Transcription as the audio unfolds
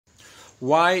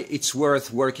why it's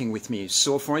worth working with me.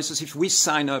 So for instance, if you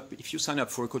sign up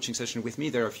for a coaching session with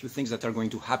me, there are a few things that are going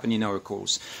to happen in our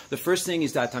calls. The first thing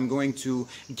is that I'm going to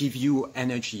give you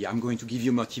energy. I'm going to give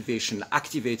you motivation,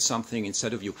 activate something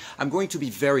inside of you. I'm going to be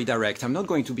very direct. I'm not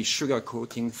going to be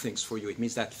sugarcoating things for you. It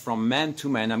means that from man to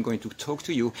man, I'm going to talk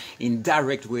to you in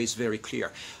direct ways, very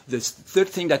clear. The third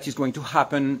thing that is going to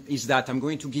happen is that I'm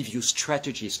going to give you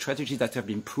strategies that have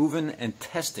been proven and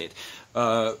tested,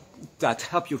 that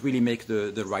help you really make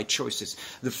the right choices.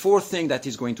 The fourth thing that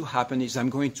is going to happen is I'm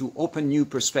going to open new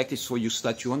perspectives for you so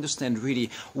that you understand really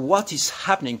what is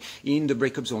happening in the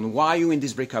breakup zone. Why are you in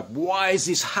this breakup? Why is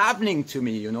this happening to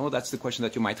me? You know, that's the question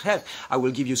that you might have. I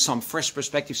will give you some fresh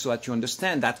perspectives so that you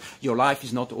understand that your life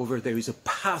is not over. There is a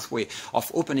pathway of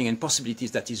opening and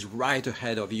possibilities that is right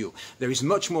ahead of you. There is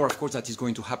much more, of course, that is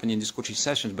going to happen in this coaching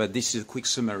session, but this is a quick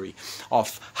summary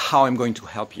of how I'm going to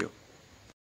help you.